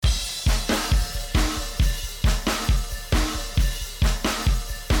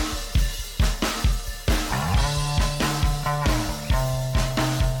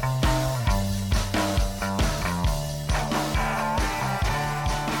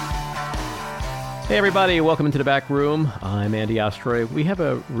Hey everybody, welcome into the back room. I'm Andy Ostroy. We have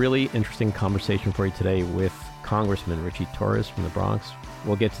a really interesting conversation for you today with Congressman Ritchie Torres from the Bronx.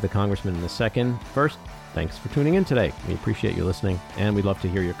 We'll get to the congressman in a second. First, thanks for tuning in today. We appreciate you listening, and we'd love to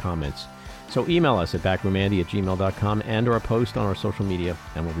hear your comments. So email us at backroomandy@gmail.com and or post on our social media,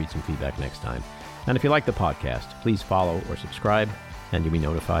 and we'll read some feedback next time. And if you like the podcast, please follow or subscribe, and you'll be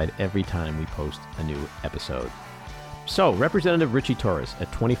notified every time we post a new episode. So, Representative Ritchie Torres,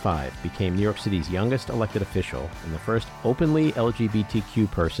 at 25, became New York City's youngest elected official and the first openly LGBTQ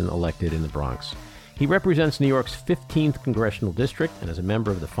person elected in the Bronx. He represents New York's 15th Congressional District and is a member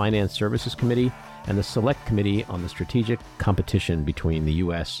of the Finance Services Committee and the Select Committee on the Strategic Competition between the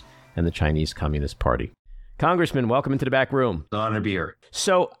U.S. and the Chinese Communist Party. Congressman, welcome into the back room. It's an honor to be here.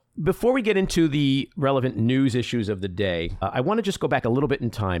 So, before we get into the relevant news issues of the day, I want to just go back a little bit in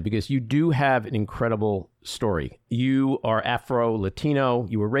time because you do have an incredible story. You are Afro-Latino.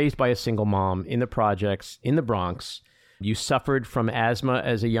 You were raised by a single mom in the projects in the Bronx. You suffered from asthma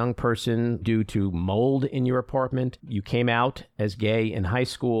as a young person due to mold in your apartment. You came out as gay in high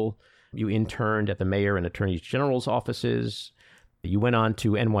school. You interned at the mayor and attorney general's offices. You went on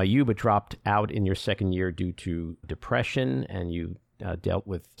to NYU but dropped out in your second year due to depression, and you dealt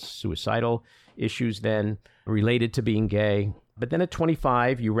with suicidal issues then related to being gay. But then at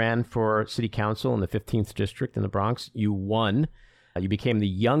 25, you ran for city council in the 15th district in the Bronx. You won. You became the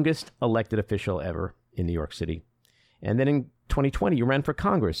youngest elected official ever in New York City. And then in 2020, you ran for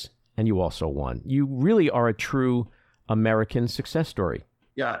Congress, and you also won. You really are a true American success story.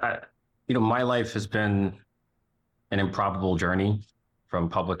 Yeah, my life has been an improbable journey from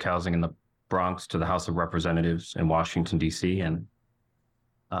public housing in the Bronx to the House of Representatives in Washington, D.C. And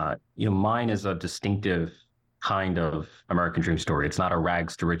mine is a distinctive kind of American dream story. It's not a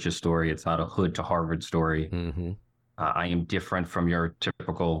rags to riches story. It's not a hood to Harvard story. Mm-hmm. I am different from your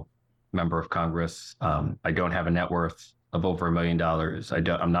typical member of Congress. I don't have a net worth of over $1 million.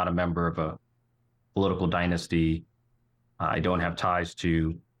 I'm not a member of a political dynasty. I don't have ties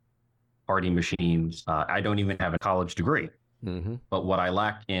to party machines. I don't even have a college degree. Mm-hmm. But what I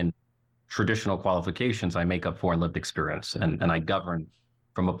lack in traditional qualifications, I make up for in lived experience. And I govern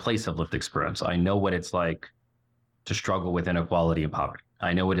from a place of lived experience. I know what it's like to struggle with inequality and poverty.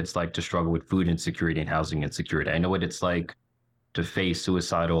 I know what it's like to struggle with food insecurity and housing insecurity. I know what it's like to face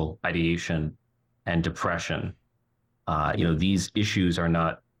suicidal ideation and depression. These issues are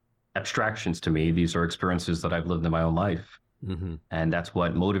not abstractions to me. These are experiences that I've lived in my own life. Mm-hmm. And that's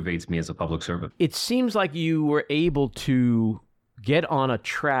what motivates me as a public servant. It seems like you were able to get on a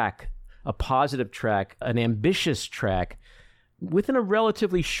track, a positive track, an ambitious track, within a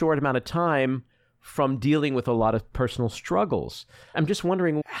relatively short amount of time from dealing with a lot of personal struggles. I'm just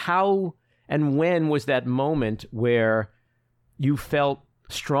wondering how and when was that moment where you felt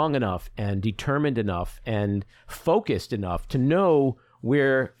strong enough and determined enough and focused enough to know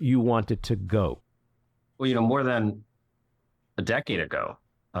where you wanted to go? Well, more than a decade ago,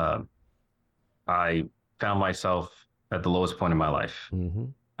 I found myself at the lowest point in my life. Mm-hmm.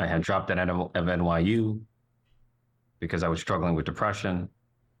 I had dropped out of NYU because I was struggling with depression.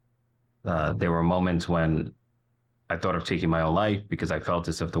 There were moments when I thought of taking my own life because I felt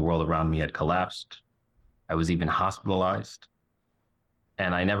as if the world around me had collapsed. I was even hospitalized.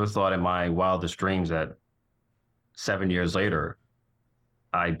 And I never thought in my wildest dreams that 7 years later,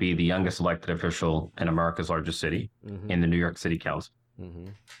 I'd be the youngest elected official in America's largest city, mm-hmm. in the New York City Council. Mm-hmm.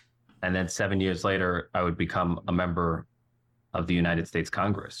 And then 7 years later, I would become a member of the United States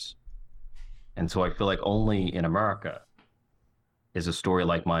Congress. And so I feel like only in America is a story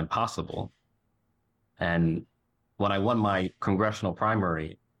like mine possible. And when I won my congressional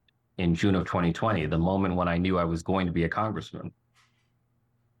primary in June of 2020, the moment when I knew I was going to be a congressman,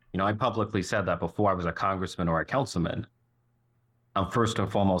 I publicly said that before I was a congressman or a councilman, I'm first and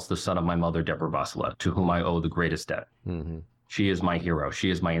foremost the son of my mother, Deborah Bachelet, to whom I owe the greatest debt. Mm-hmm. She is my hero. She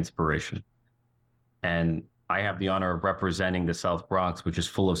is my inspiration. And I have the honor of representing the South Bronx, which is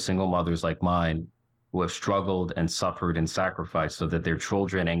full of single mothers like mine who have struggled and suffered and sacrificed so that their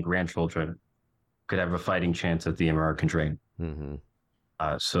children and grandchildren could have a fighting chance at the American dream. Mm-hmm.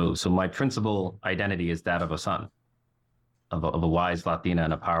 So my principal identity is that of a son, of a wise Latina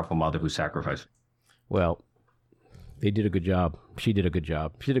and a powerful mother who sacrificed. Well, they did a good job. She did a good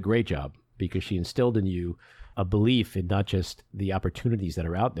job. She did a great job because she instilled in you a belief in not just the opportunities that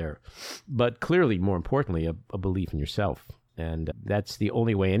are out there, but clearly, more importantly, a belief in yourself. And that's the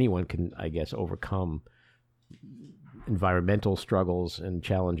only way anyone can, I guess, overcome environmental struggles and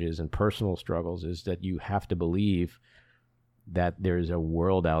challenges and personal struggles, is that you have to believe that there's a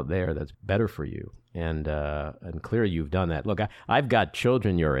world out there that's better for you. And clearly you've done that. Look, I've got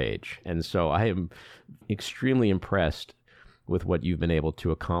children your age, and so I am extremely impressed with what you've been able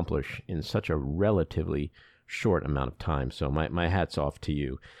to accomplish in such a relatively short amount of time. So my hat's off to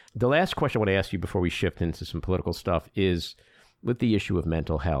you. The last question I want to ask you before we shift into some political stuff is with the issue of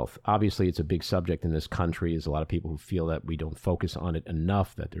mental health. Obviously, it's a big subject in this country. There's a lot of people who feel that we don't focus on it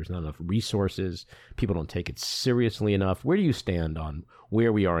enough, that there's not enough resources. People don't take it seriously enough. Where do you stand on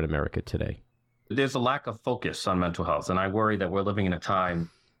where we are in America today? There's a lack of focus on mental health, and I worry that we're living in a time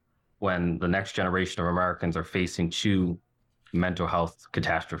when the next generation of Americans are facing two mental health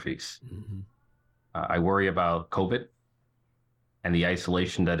catastrophes. Mm-hmm. I worry about COVID and the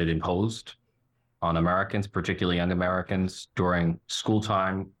isolation that it imposed on Americans, particularly young Americans, during school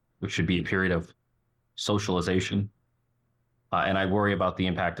time, which should be a period of socialization. And I worry about the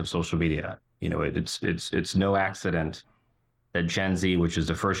impact of social media. You know, it's no accident that Gen Z, which is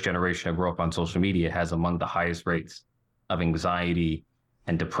the first generation to grow up on social media, has among the highest rates of anxiety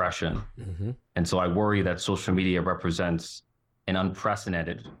and depression. Mm-hmm. And so I worry that social media represents an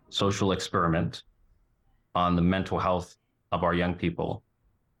unprecedented social experiment on the mental health of our young people.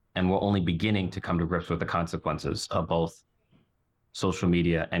 And we're only beginning to come to grips with the consequences of both social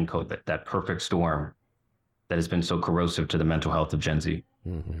media and COVID, that perfect storm that has been so corrosive to the mental health of Gen Z.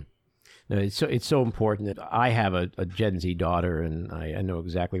 Mm-hmm. No, it's so important that I have a Gen Z daughter, and I know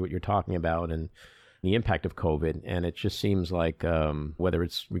exactly what you're talking about and the impact of COVID. And it just seems like whether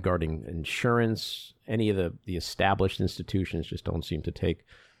it's regarding insurance, any of the established institutions just don't seem to take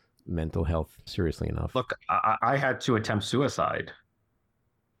mental health seriously enough. Look, I had to attempt suicide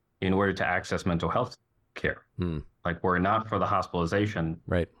in order to access mental health care. Like, were it not for the hospitalization,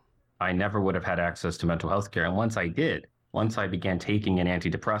 right, I never would have had access to mental health care. And once I began taking an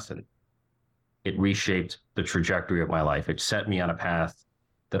antidepressant, it reshaped the trajectory of my life. It set me on a path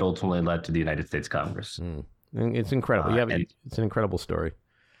that ultimately led to the United States Congress. It's incredible. It's an incredible story.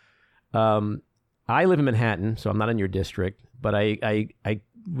 I live in Manhattan, so I'm not in your district, but I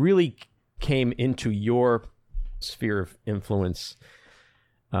really came into your sphere of influence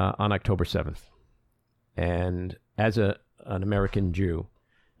on October 7th. And as an American Jew,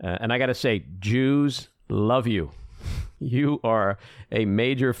 and I got to say, Jews love you. You are a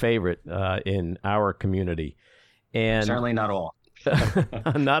major favorite in our community. And certainly not all.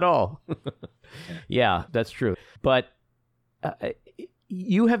 Not all. Yeah, that's true. But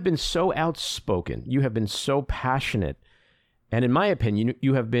you have been so outspoken. You have been so passionate. And in my opinion,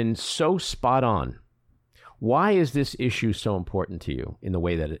 you have been so spot on. Why is this issue so important to you in the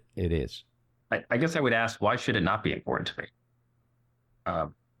way that it is? I guess I would ask, why should it not be important to me?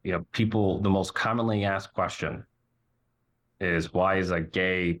 The most commonly asked question is, why is a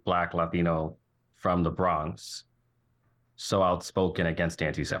gay Black Latino from the Bronx so outspoken against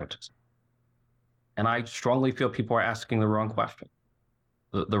anti-Semitism? And I strongly feel people are asking the wrong question.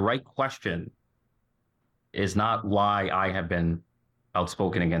 The right question is not why I have been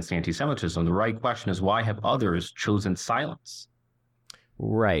outspoken against anti-Semitism. The right question is, why have others chosen silence?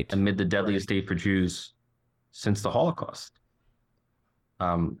 Right. Amid the deadliest day for Jews since the Holocaust.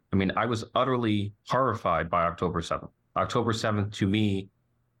 I was utterly horrified by October 7th. October 7th, to me,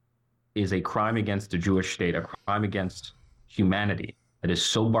 is a crime against the Jewish state, a crime against humanity that is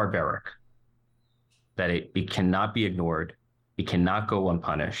so barbaric that it cannot be ignored. It cannot go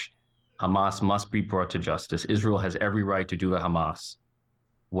unpunished. Hamas must be brought to justice. Israel has every right to do to Hamas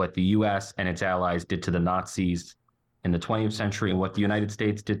what the U.S. and its allies did to the Nazis in the 20th century and what the United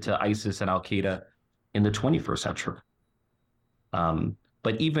States did to ISIS and Al-Qaeda in the 21st century.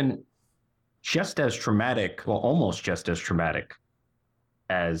 But even just as traumatic, well, almost just as traumatic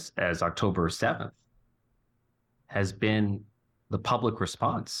as October 7th has been the public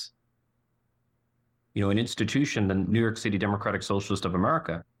response. An institution, the New York City Democratic Socialist of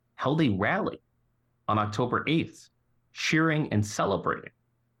America, held a rally on October 8th, cheering and celebrating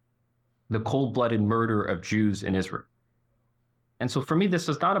the cold-blooded murder of Jews in Israel. And so for me, this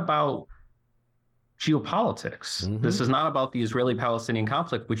is not about geopolitics. Mm-hmm. This is not about the Israeli-Palestinian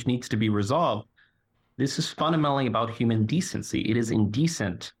conflict, which needs to be resolved. This is fundamentally about human decency. It is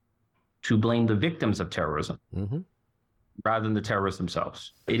indecent to blame the victims of terrorism rather than the terrorists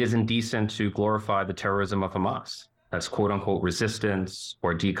themselves. It is indecent to glorify the terrorism of Hamas as quote-unquote resistance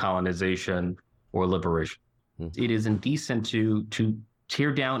or decolonization or liberation. Mm-hmm. It is indecent to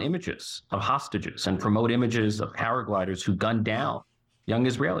tear down images of hostages and promote images of paragliders who gunned down young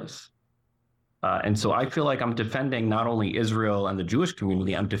Israelis. And so I feel like I'm defending not only Israel and the Jewish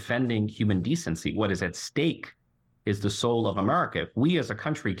community, I'm defending human decency. What is at stake is the soul of America. If we as a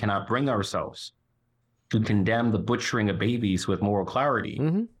country cannot bring ourselves to condemn the butchering of babies with moral clarity,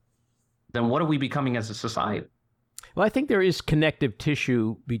 then what are we becoming as a society? Well, I think there is connective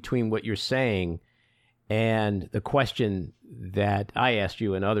tissue between what you're saying and the question that I asked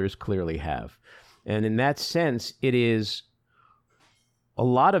you and others clearly have. And in that sense, it is a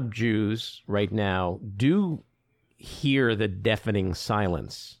lot of Jews right now do hear the deafening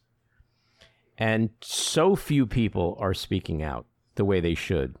silence. And so few people are speaking out the way they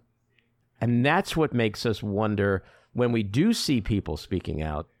should. And that's what makes us wonder when we do see people speaking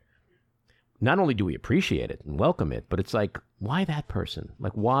out. Not only do we appreciate it and welcome it, but it's like, why that person?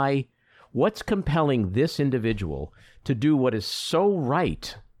 Like, why? What's compelling this individual to do what is so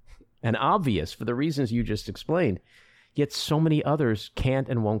right and obvious for the reasons you just explained, yet so many others can't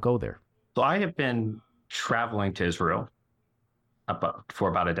and won't go there? So I have been traveling to Israel for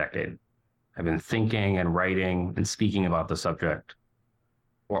about a decade. I've been thinking and writing and speaking about the subject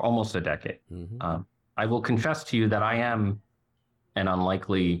for almost a decade. Mm-hmm. I will confess to you that I am an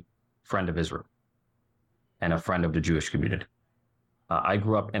unlikely friend of Israel and a friend of the Jewish community. I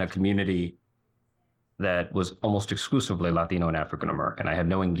grew up in a community that was almost exclusively Latino and African American. I had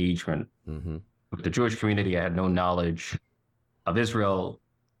no engagement with the Jewish community. I had no knowledge of Israel.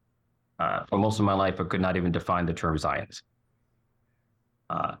 For most of my life, I could not even define the term Zionist.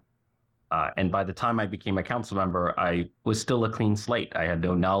 And by the time I became a council member, I was still a clean slate. I had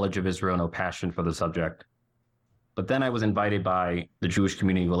no knowledge of Israel, no passion for the subject. But then I was invited by the Jewish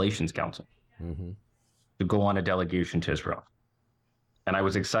Community Relations Council to go on a delegation to Israel. And I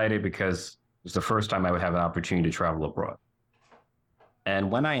was excited because it was the first time I would have an opportunity to travel abroad. And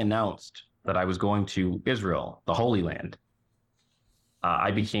when I announced that I was going to Israel, the Holy Land,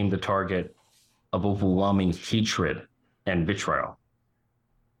 I became the target of overwhelming hatred and vitriol.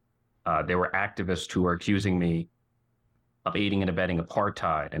 There were activists who were accusing me of aiding and abetting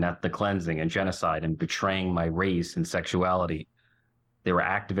apartheid and ethnic cleansing and genocide and betraying my race and sexuality. There were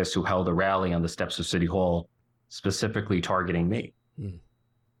activists who held a rally on the steps of City Hall specifically targeting me.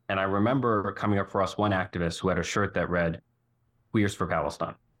 And I remember coming across one activist who had a shirt that read, "Queers for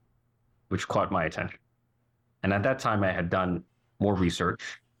Palestine," which caught my attention. And at that time, I had done more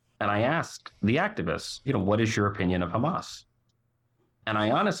research. And I asked the activist, what is your opinion of Hamas? And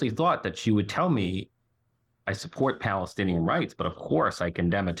I honestly thought that she would tell me, I support Palestinian rights, but of course I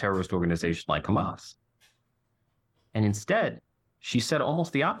condemn a terrorist organization like Hamas. And instead, she said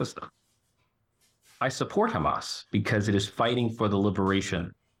almost the opposite. I support Hamas because it is fighting for the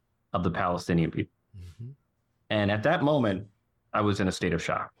liberation of the Palestinian people. And at that moment, I was in a state of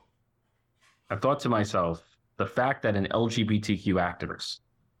shock. I thought to myself, the fact that an LGBTQ activist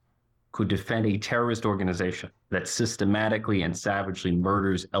could defend a terrorist organization that systematically and savagely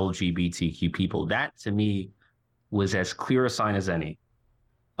murders LGBTQ people, that to me was as clear a sign as any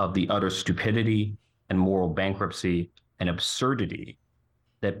of the utter stupidity and moral bankruptcy and absurdity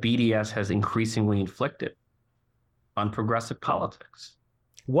that BDS has increasingly inflicted on progressive politics.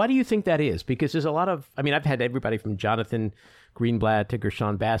 Why do you think that is? Because there's a lot of, I've had everybody from Jonathan Greenblatt to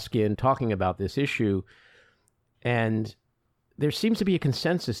Gershon Baskin talking about this issue, and there seems to be a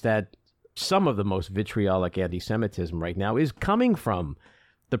consensus that some of the most vitriolic anti-Semitism right now is coming from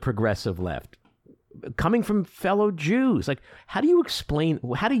the progressive left, coming from fellow Jews. Like, how do you explain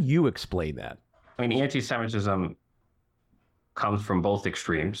that? Anti-Semitism comes from both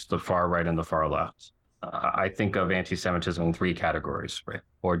extremes, the far right and the far left. I think of anti-Semitism in three categories, right?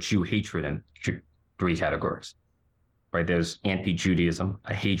 Or Jew hatred in three categories, right? There's anti-Judaism,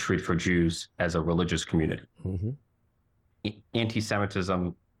 a hatred for Jews as a religious community.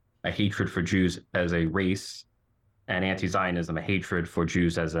 Anti-Semitism, a hatred for Jews as a race, and anti-Zionism, a hatred for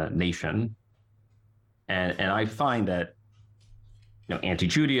Jews as a nation. And I find that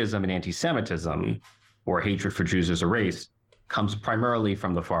anti-Judaism and anti-Semitism, or hatred for Jews as a race, comes primarily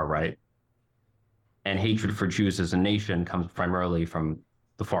from the far right, and hatred for Jews as a nation comes primarily from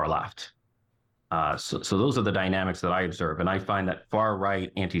the far left. So those are the dynamics that I observe, and I find that far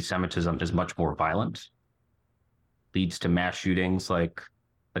right anti-Semitism is much more violent, leads to mass shootings like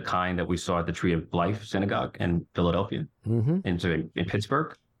the kind that we saw at the Tree of Life Synagogue in Philadelphia, in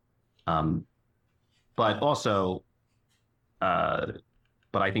Pittsburgh. But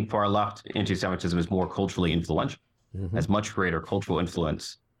I think far left anti-Semitism is more culturally influential, has much greater cultural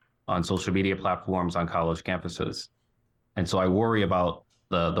influence on social media platforms, on college campuses. And so I worry about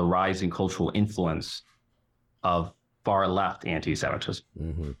the rising cultural influence of far left anti-Semitism.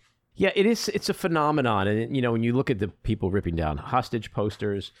 Yeah, it's a phenomenon. And, when you look at the people ripping down hostage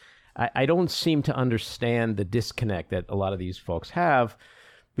posters, I don't seem to understand the disconnect that a lot of these folks have,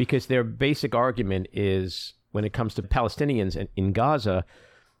 because their basic argument is when it comes to Palestinians in Gaza,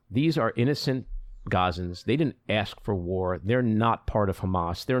 these are innocent Gazans. They didn't ask for war. They're not part of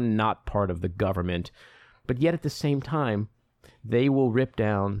Hamas. They're not part of the government. But yet at the same time, they will rip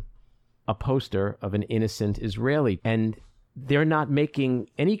down a poster of an innocent Israeli. And they're not making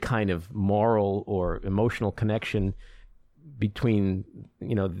any kind of moral or emotional connection between,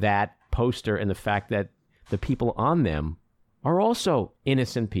 that poster and the fact that the people on them are also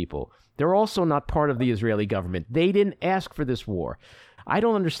innocent people. They're also not part of the Israeli government. They didn't ask for this war. I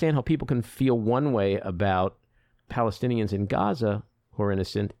don't understand how people can feel one way about Palestinians in Gaza who are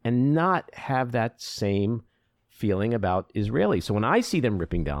innocent and not have that same feeling about Israelis. So when I see them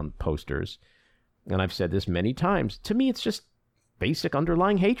ripping down posters, and I've said this many times, to me it's just basic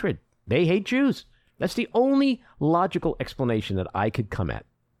underlying hatred. They hate Jews. That's the only logical explanation that I could come at.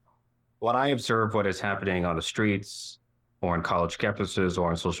 When I observe what is happening on the streets or on college campuses or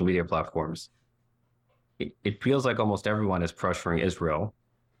on social media platforms, it feels like almost everyone is pressuring Israel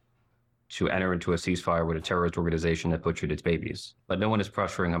to enter into a ceasefire with a terrorist organization that butchered its babies. But no one is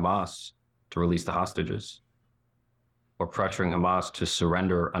pressuring Hamas to release the hostages or pressuring Hamas to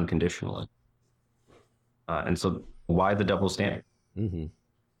surrender unconditionally. And so why the double standard? Mm-hmm.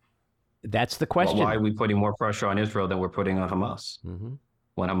 That's the question. Well, why are we putting more pressure on Israel than we're putting on Hamas? Mm-hmm.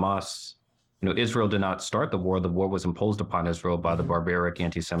 When Hamas, Israel did not start the war was imposed upon Israel by the barbaric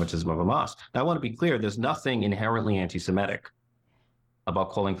anti-Semitism of Hamas. Now, I want to be clear, there's nothing inherently anti-Semitic about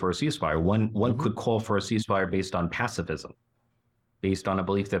calling for a ceasefire. One could call for a ceasefire based on pacifism, based on a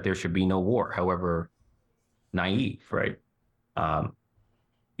belief that there should be no war, however naive, right?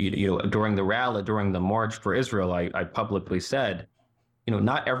 During the rally, during the March for Israel, I publicly said,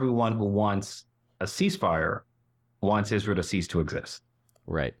 not everyone who wants a ceasefire wants Israel to cease to exist.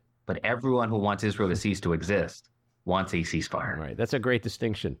 Right. But everyone who wants Israel to cease to exist wants a ceasefire. Right. That's a great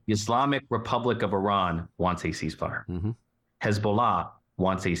distinction. The Islamic Republic of Iran wants a ceasefire. Mm-hmm. Hezbollah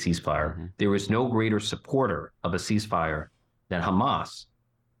wants a ceasefire. Mm-hmm. There is no greater supporter of a ceasefire than Hamas.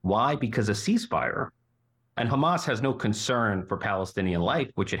 Why? Because a ceasefire, and Hamas has no concern for Palestinian life,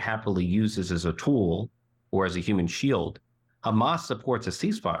 which it happily uses as a tool or as a human shield. Hamas supports a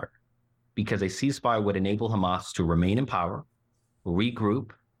ceasefire because a ceasefire would enable Hamas to remain in power,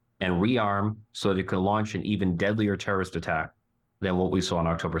 regroup, and rearm so that it could launch an even deadlier terrorist attack than what we saw on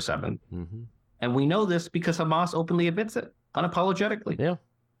October 7th. Mm-hmm. And we know this because Hamas openly admits it, unapologetically. Yeah.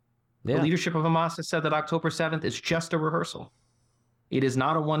 The leadership of Hamas has said that October 7th is just a rehearsal. It is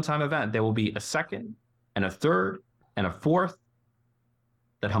not a one-time event. There will be a second and a third and a fourth,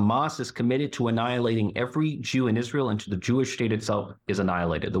 that Hamas is committed to annihilating every Jew in Israel, and to the Jewish state itself is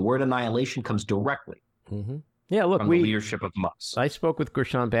annihilated. The word annihilation comes directly from the leadership of Hamas. I spoke with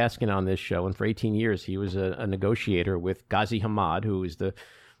Gershon Baskin on this show, and for 18 years he was a negotiator with Ghazi Hamad, who is the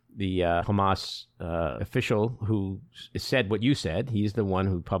Hamas official who said what you said. He's the one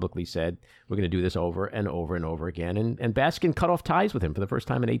who publicly said, we're going to do this over and over and over again. And Baskin cut off ties with him for the first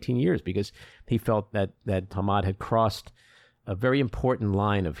time in 18 years because he felt that Hamad had crossed a very important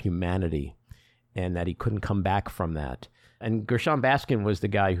line of humanity and that he couldn't come back from that. And Gershon Baskin was the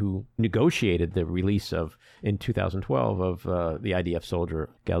guy who negotiated the release in 2012 of the IDF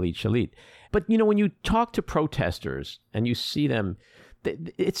soldier Gilad Shalit. But, when you talk to protesters and you see them,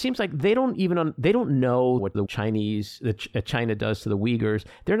 it seems like they don't know what China does to the Uyghurs.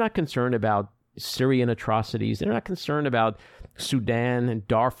 They're not concerned about Syrian atrocities. They're not concerned about Sudan and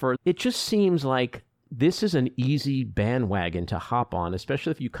Darfur. It just seems like this is an easy bandwagon to hop on,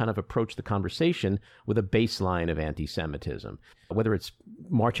 especially if you kind of approach the conversation with a baseline of anti-Semitism. Whether it's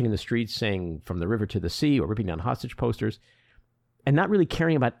marching in the streets saying from the river to the sea or ripping down hostage posters, and not really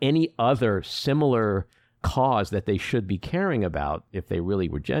caring about any other similar cause that they should be caring about if they really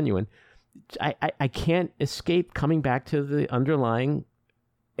were genuine. I can't escape coming back to the underlying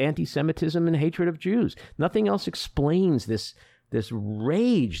anti-Semitism and hatred of Jews. Nothing else explains this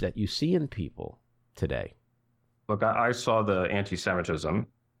rage that you see in people today. Look, I saw the anti-Semitism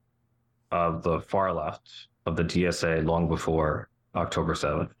of the far left of the DSA long before October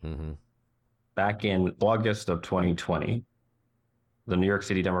 7th. Mm-hmm. Back in August of 2020, the New York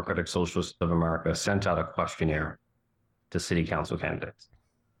City Democratic Socialists of America sent out a questionnaire to city council candidates.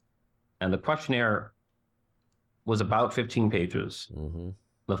 And the questionnaire was about 15 pages. Mm-hmm.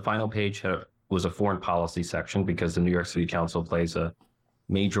 The final page was a foreign policy section because the New York City Council plays a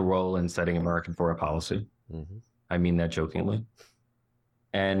major role in setting American foreign policy. Mm-hmm. I mean that jokingly.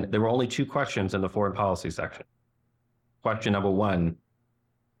 And there were only two questions in the foreign policy section. Question number one,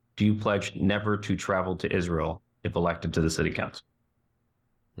 do you pledge never to travel to Israel if elected to the city council?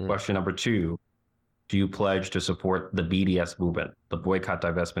 Mm. Question number two, do you pledge to support the BDS movement, the boycott,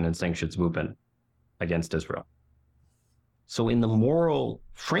 divestment, and sanctions movement against Israel? So in the moral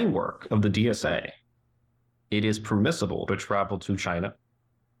framework of the DSA, it is permissible to travel to China,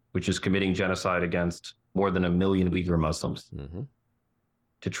 which is committing genocide against more than 1 million Uyghur Muslims,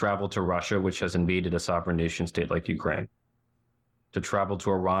 to travel to Russia, which has invaded a sovereign nation state like Ukraine, to travel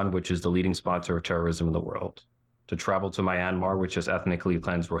to Iran, which is the leading sponsor of terrorism in the world, to travel to Myanmar, which has ethnically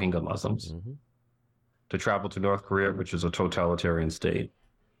cleansed Rohingya Muslims, to travel to North Korea, which is a totalitarian state.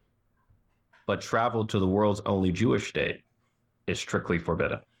 But travel to the world's only Jewish state is strictly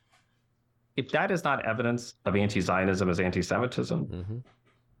forbidden. If that is not evidence of anti-Zionism as anti-Semitism,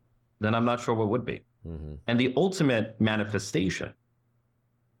 then I'm not sure what would be. And the ultimate manifestation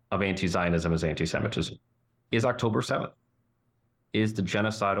of anti-Zionism as anti-Semitism is October 7th, is the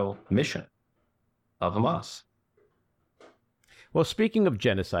genocidal mission of Hamas. Well, speaking of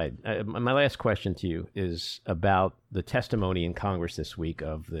genocide, my last question to you is about the testimony in Congress this week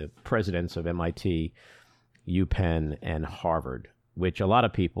of the presidents of MIT, UPenn, and Harvard, which a lot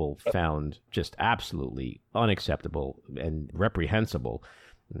of people found just absolutely unacceptable and reprehensible.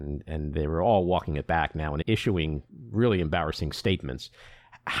 And they were all walking it back now and issuing really embarrassing statements.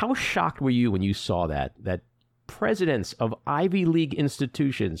 How shocked were you when you saw that presidents of Ivy League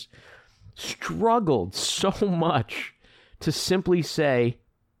institutions struggled so much to simply say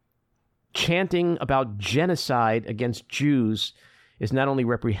chanting about genocide against Jews is not only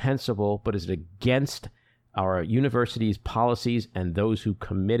reprehensible, but is against our university's policies, and those who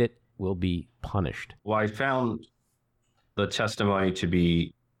commit it will be punished? Well, I found the testimony to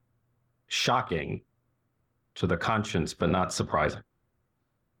be shocking to the conscience, but not surprising,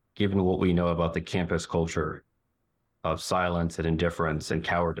 given what we know about the campus culture of silence and indifference and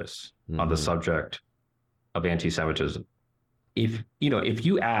cowardice on the subject of anti-Semitism. If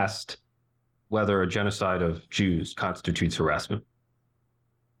you asked whether a genocide of Jews constitutes harassment,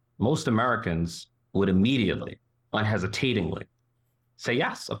 most Americans would immediately, unhesitatingly, say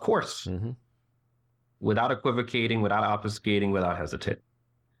yes, of course, without equivocating, without obfuscating, without hesitating.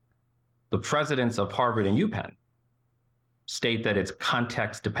 The presidents of Harvard and UPenn state that it's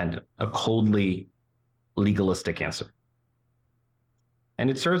context dependent, a coldly legalistic answer. And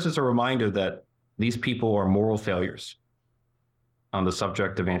it serves as a reminder that these people are moral failures on the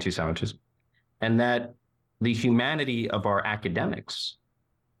subject of anti-Semitism, and that the humanity of our academics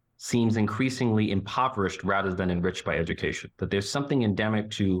seems increasingly impoverished rather than enriched by education, that there's something endemic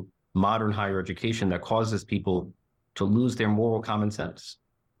to modern higher education that causes people to lose their moral common sense.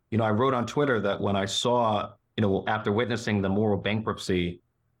 I wrote on Twitter that when I saw, after witnessing the moral bankruptcy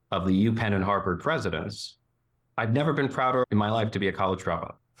of the UPenn and Harvard presidents, I've never been prouder in my life to be a college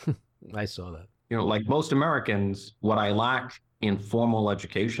dropout. I saw that. Like most Americans, what I lack in formal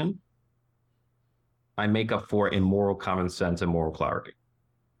education, I make up for in moral common sense and moral clarity.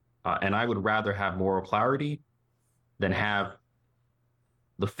 And I would rather have moral clarity than have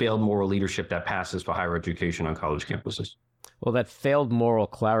the failed moral leadership that passes for higher education on college campuses. Well, that failed moral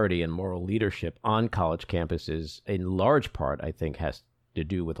clarity and moral leadership on college campuses, in large part, I think, has to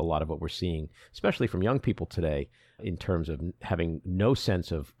do with a lot of what we're seeing, especially from young people today, in terms of having no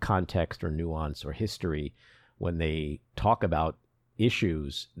sense of context or nuance or history when they talk about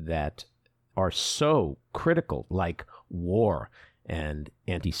issues that are so critical, like war and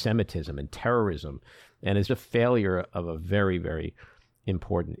anti-Semitism and terrorism, and is a failure of a very, very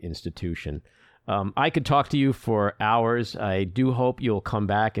important institution. I could talk to you for hours. I do hope you'll come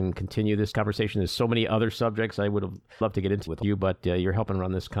back and continue this conversation. There's so many other subjects I would have loved to get into with you, but you're helping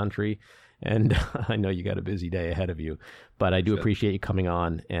run this country, and I know you got a busy day ahead of you. But I do appreciate you coming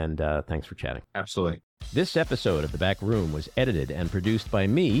on, and thanks for chatting. Absolutely. This episode of The Back Room was edited and produced by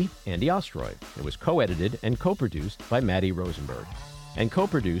me, Andy Ostroy. It was co-edited and co-produced by Maddie Rosenberg, and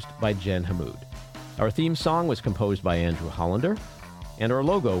co-produced by Jen Hammoud. Our theme song was composed by Andrew Hollander, and our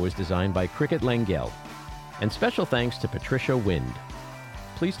logo was designed by Cricket Langell. And special thanks to Patricia Wind.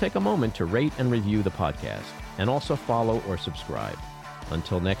 Please take a moment to rate and review the podcast, and also follow or subscribe.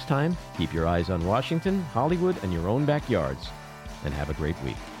 Until next time, keep your eyes on Washington, Hollywood, and your own backyards, and have a great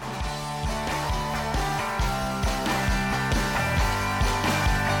week.